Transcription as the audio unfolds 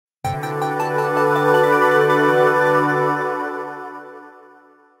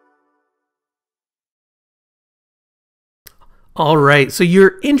All right, so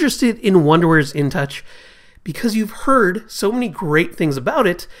you're interested in Wonderware's InTouch because you've heard so many great things about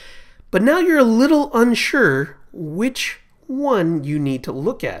it, but now you're a little unsure which one you need to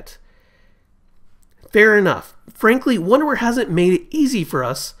look at. Fair enough. Frankly, Wonderware hasn't made it easy for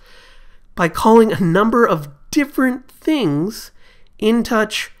us by calling a number of different things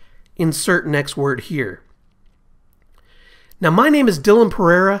InTouch, insert next word here. Now, my name is Dillon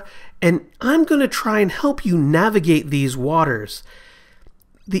Perera, and I'm going to try and help you navigate these waters.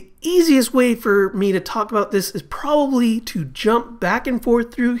 The easiest way for me to talk about this is probably to jump back and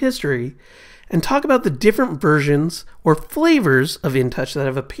forth through history and talk about the different versions or flavors of InTouch that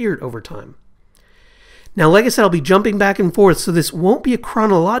have appeared over time. Now, like I said, I'll be jumping back and forth, so this won't be a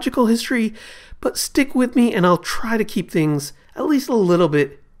chronological history, but stick with me and I'll try to keep things at least a little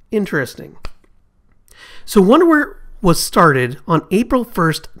bit interesting. So Wonderware was started on April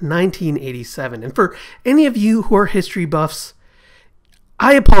 1st, 1987. And for any of you who are history buffs,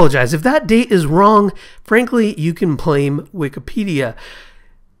 I apologize. If that date is wrong, frankly, you can blame Wikipedia.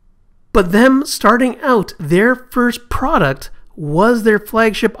 But them starting out, their first product was their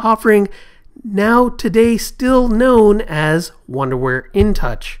flagship offering, now today still known as Wonderware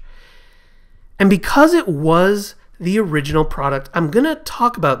InTouch. And because it was the original product, I'm going to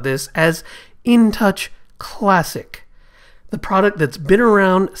talk about this as InTouch Classic, the product that's been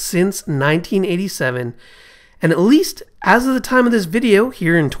around since 1987, and at least as of the time of this video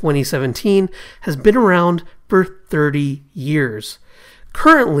here in 2017, has been around for 30 years,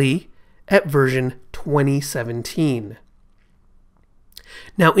 currently at version 2017.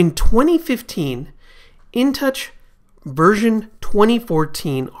 Now in 2015, InTouch version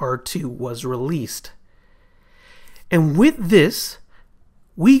 2014 R2 was released. And with this,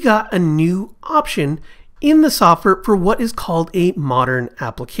 we got a new option in the software for what is called a modern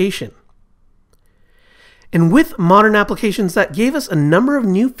application. And with modern applications, that gave us a number of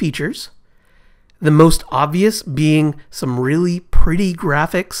new features, the most obvious being some really pretty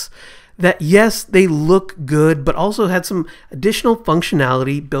graphics that, yes, they look good, but also had some additional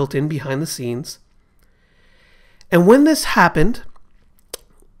functionality built in behind the scenes. And when this happened,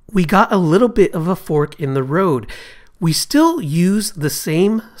 we got a little bit of a fork in the road. We still use the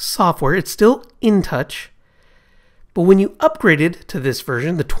same software, it's still InTouch, but when you upgraded to this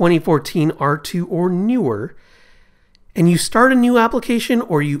version, the 2014 R2 or newer, and you start a new application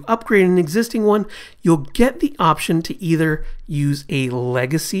or you upgrade an existing one, you'll get the option to either use a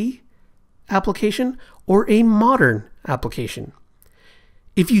legacy application or a modern application.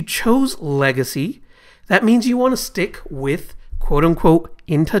 If you chose legacy, that means you want to stick with quote-unquote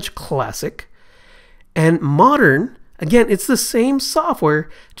InTouch Classic, and modern, again, it's the same software,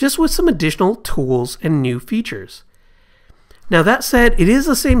 just with some additional tools and new features. Now that said, it is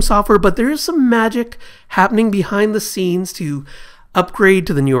the same software, but there is some magic happening behind the scenes to upgrade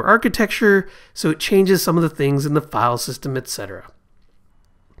to the newer architecture, so it changes some of the things in the file system, etc.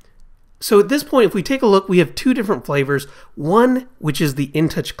 So at this point, if we take a look, we have two different flavors. One, which is the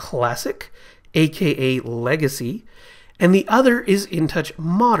InTouch Classic, aka Legacy, and the other is InTouch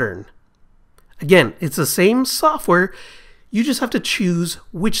Modern. Again, it's the same software, you just have to choose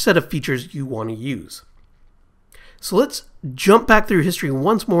which set of features you want to use. So let's jump back through history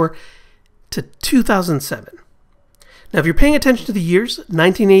once more to 2007. Now, if you're paying attention to the years,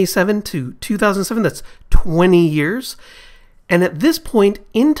 1987 to 2007, that's 20 years. And at this point,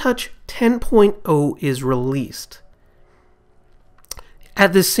 InTouch 10.0 is released.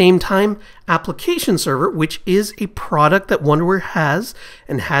 At this same time, Application Server, which is a product that Wonderware has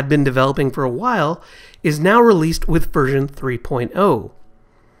and had been developing for a while, is now released with version 3.0.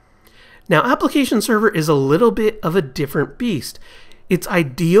 Now, Application Server is a little bit of a different beast. It's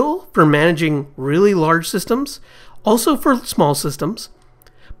ideal for managing really large systems, also for small systems,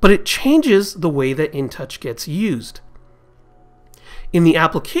 but it changes the way that InTouch gets used. In the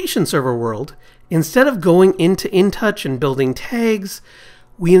Application Server world, instead of going into InTouch and building tags,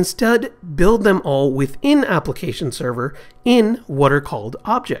 we instead build them all within Application Server in what are called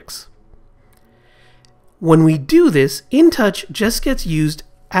objects. When we do this, InTouch just gets used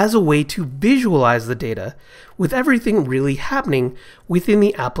as a way to visualize the data with everything really happening within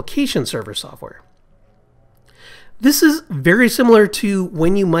the Application Server software. This is very similar to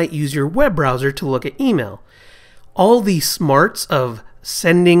when you might use your web browser to look at email. All the smarts of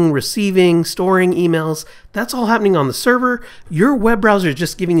sending, receiving, storing emails, that's all happening on the server. Your web browser is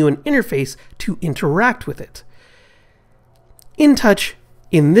just giving you an interface to interact with it. InTouch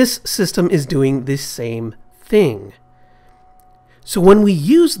in this system is doing the same thing. So when we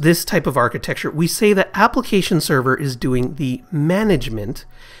use this type of architecture, we say that Application Server is doing the management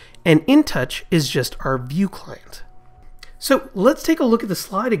and InTouch is just our view client. So let's take a look at the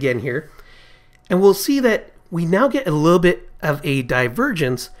slide again here, and we'll see that we now get a little bit of a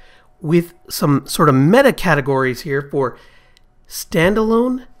divergence with some sort of meta categories here for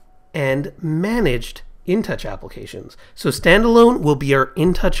standalone and managed InTouch applications. So standalone will be our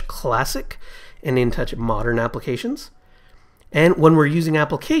InTouch Classic and InTouch Modern applications. And when we're using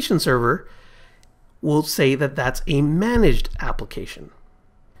Application Server, we'll say that that's a managed application.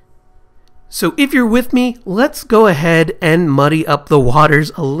 So if you're with me, let's go ahead and muddy up the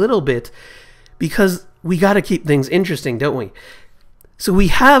waters a little bit, because we got to keep things interesting, don't we? So we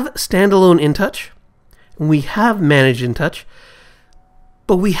have standalone InTouch, and we have managed InTouch,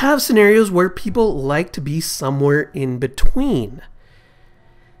 but we have scenarios where people like to be somewhere in between.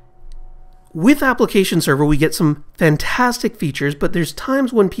 With Application Server, we get some fantastic features, but there's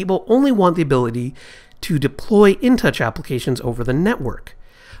times when people only want the ability to deploy InTouch applications over the network.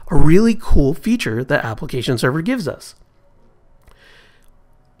 A really cool feature that Application Server gives us.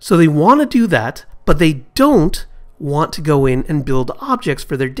 So they want to do that, but they don't want to go in and build objects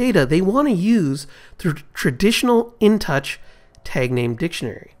for their data. They want to use the traditional InTouch tag name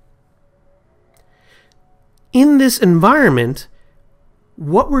dictionary. In this environment,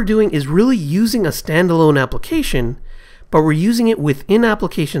 what we're doing is really using a standalone application, but we're using it within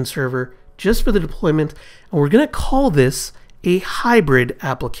Application Server just for the deployment, and we're going to call this a hybrid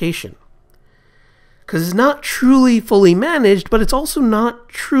application. Because it's not truly fully managed, but it's also not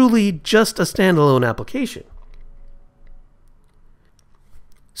truly just a standalone application.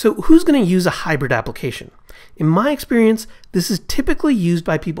 So who's going to use a hybrid application? In my experience, this is typically used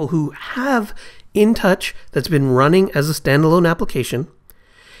by people who have InTouch that's been running as a standalone application,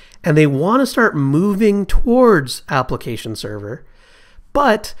 and they want to start moving towards Application Server,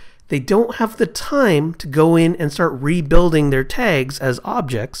 but they don't have the time to go in and start rebuilding their tags as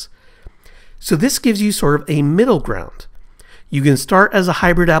objects. So this gives you sort of a middle ground. You can start as a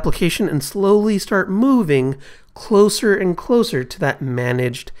hybrid application and slowly start moving closer and closer to that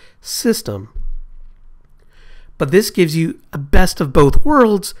managed system. But this gives you a best of both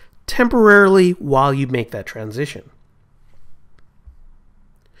worlds temporarily while you make that transition.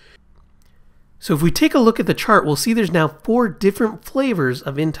 So if we take a look at the chart, we'll see there's now 4 different flavors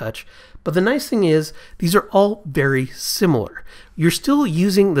of InTouch, but the nice thing is these are all very similar. You're still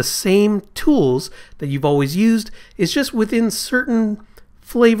using the same tools that you've always used. It's just within certain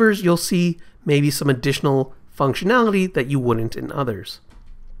flavors you'll see maybe some additional functionality that you wouldn't in others.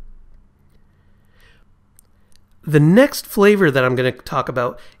 The next flavor that I'm going to talk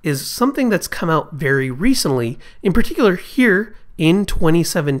about is something that's come out very recently, in particular here in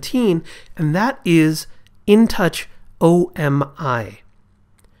 2017, and that is In Touch OMI.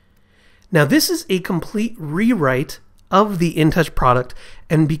 Now this is a complete rewrite of the InTouch product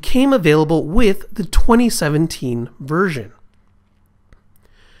and became available with the 2017 version.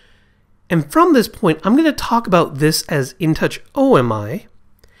 And from this point, I'm going to talk about this as In Touch OMI,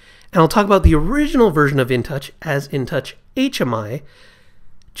 and I'll talk about the original version of InTouch as In Touch HMI,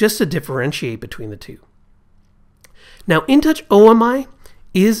 just to differentiate between the two. Now, In Touch OMI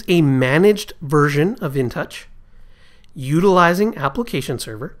is a managed version of InTouch, utilizing Application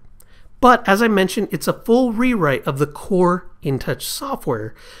Server, but as I mentioned, it's a full rewrite of the core InTouch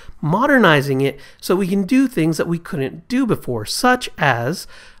software, modernizing it so we can do things that we couldn't do before, such as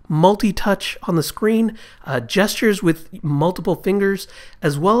multi-touch on the screen, gestures with multiple fingers,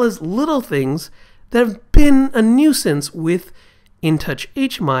 as well as little things that have been a nuisance with In Touch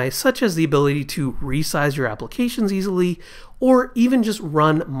HMI, such as the ability to resize your applications easily, or even just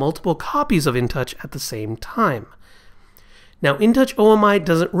run multiple copies of InTouch at the same time. Now, In Touch OMI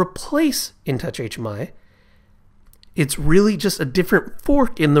doesn't replace In Touch HMI. It's really just a different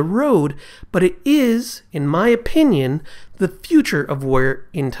fork in the road, but it is, in my opinion, the future of where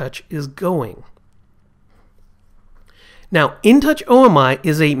InTouch is going. Now, In Touch OMI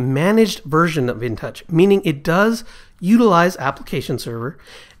is a managed version of InTouch, meaning it does utilize Application Server,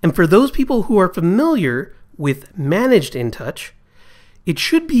 and for those people who are familiar with managed InTouch, it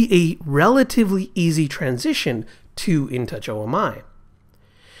should be a relatively easy transition to In Touch OMI.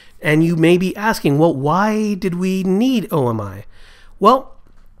 And you may be asking, well, why did we need OMI? Well,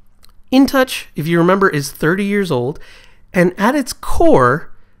 InTouch, if you remember, is 30 years old, and at its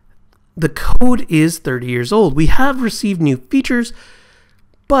core, the code is 30 years old. We have received new features,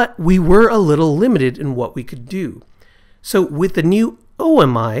 but we were a little limited in what we could do. So with the new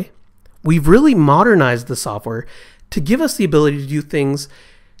OMI, we've really modernized the software to give us the ability to do things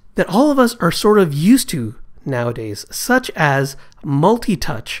that all of us are sort of used to nowadays, such as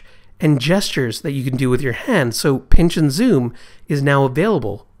multi-touch and gestures that you can do with your hand. So pinch and zoom is now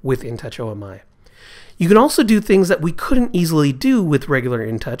available with In Touch OMI. You can also do things that we couldn't easily do with regular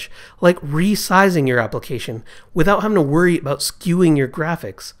InTouch, like resizing your application without having to worry about skewing your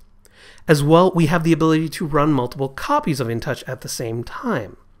graphics. As well, we have the ability to run multiple copies of InTouch at the same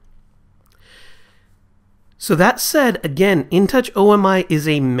time. So that said, again, In Touch OMI is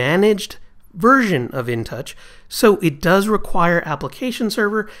a managed version of InTouch, so it does require application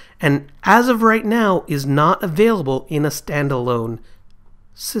server, and as of right now is not available in a standalone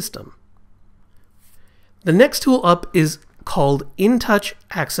system. The next tool up is called In Touch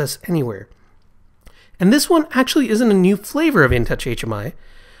Access Anywhere. And this one actually isn't a new flavor of In Touch HMI.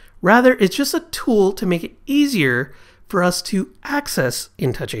 Rather, it's just a tool to make it easier for us to access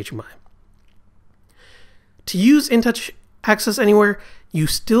In Touch HMI. To use In Touch Access Anywhere, you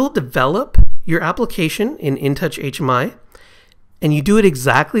still develop your application in InTouch HMI, and you do it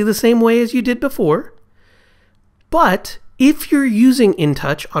exactly the same way as you did before. But if you're using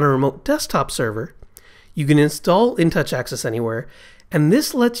InTouch on a remote desktop server, you can install InTouch Access Anywhere, and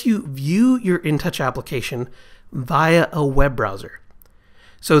this lets you view your InTouch application via a web browser.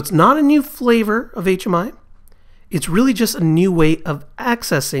 So it's not a new flavor of HMI. It's really just a new way of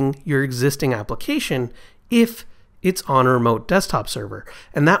accessing your existing application if it's on a remote desktop server.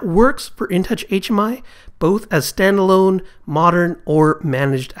 And that works for InTouch HMI, both as standalone, modern, or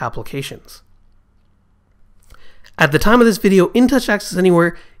managed applications. At the time of this video, InTouch Access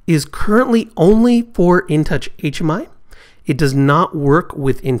Anywhere is currently only for InTouch HMI. It does not work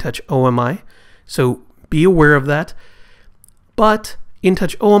with InTouch OMI, so be aware of that. But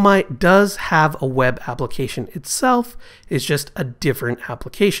InTouch OMI does have a web application itself. It's just a different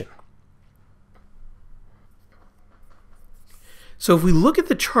application. So if we look at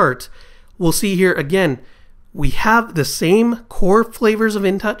the chart, we'll see here again, we have the same core flavors of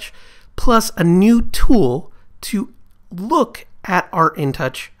InTouch plus a new tool to look at our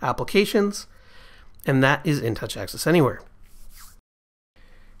InTouch applications, and that is InTouch Access Anywhere.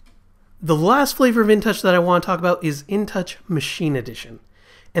 The last flavor of InTouch that I want to talk about is InTouch Machine Edition,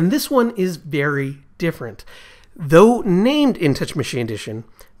 and this one is very different. Though named InTouch Machine Edition,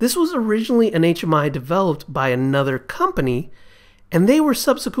 this was originally an HMI developed by another company, and they were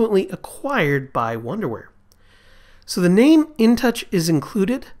subsequently acquired by Wonderware. So the name InTouch is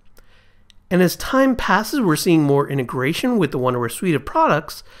included, and as time passes, we're seeing more integration with the Wonderware suite of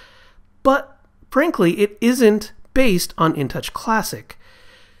products, but frankly, it isn't based on InTouch Classic.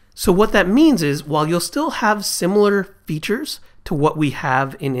 So what that means is, while you'll still have similar features to what we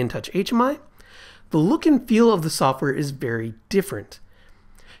have in InTouch HMI, the look and feel of the software is very different.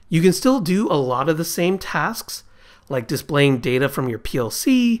 You can still do a lot of the same tasks, like displaying data from your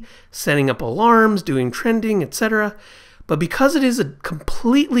PLC, setting up alarms, doing trending, etc. But because it is a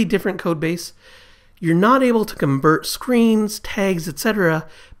completely different code base, you're not able to convert screens, tags, etc.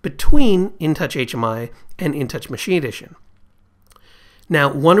 between InTouch HMI and InTouch Machine Edition. Now,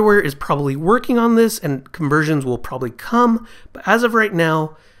 Wonderware is probably working on this, and conversions will probably come, but as of right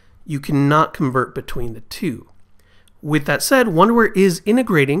now, you cannot convert between the two. With that said, Wonderware is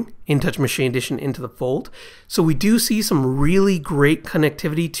integrating InTouch Machine Edition into the fold, so we do see some really great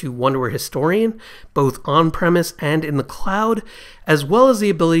connectivity to Wonderware Historian, both on-premise and in the cloud, as well as the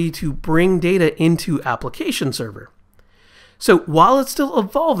ability to bring data into Application Server. So while it's still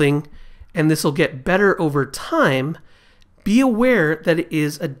evolving, and this will get better over time, be aware that it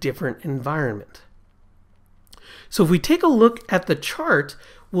is a different environment. So if we take a look at the chart,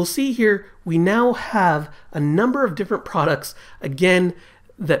 we'll see here we now have a number of different products, again,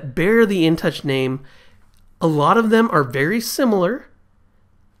 that bear the InTouch name. A lot of them are very similar,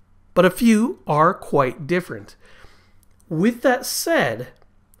 but a few are quite different. With that said,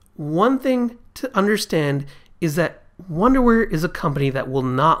 one thing to understand is that Wonderware is a company that will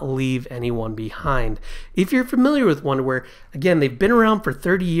not leave anyone behind. If you're familiar with Wonderware, again, they've been around for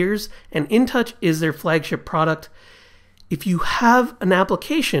 30 years, and InTouch is their flagship product. If you have an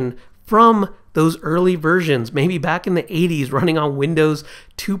application from those early versions, maybe back in the 80s, running on Windows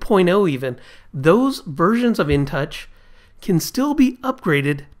 2.0 even, those versions of InTouch can still be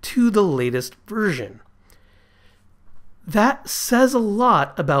upgraded to the latest version. That says a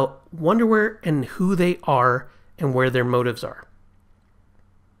lot about Wonderware and who they are and where their motives are.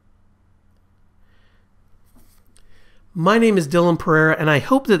 My name is Dillon Perera, and I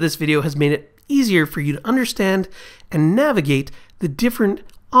hope that this video has made it easier for you to understand and navigate the different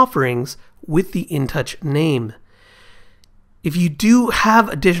offerings with the InTouch name. If you do have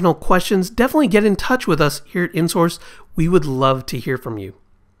additional questions, definitely get in touch with us here at InSource. We would love to hear from you.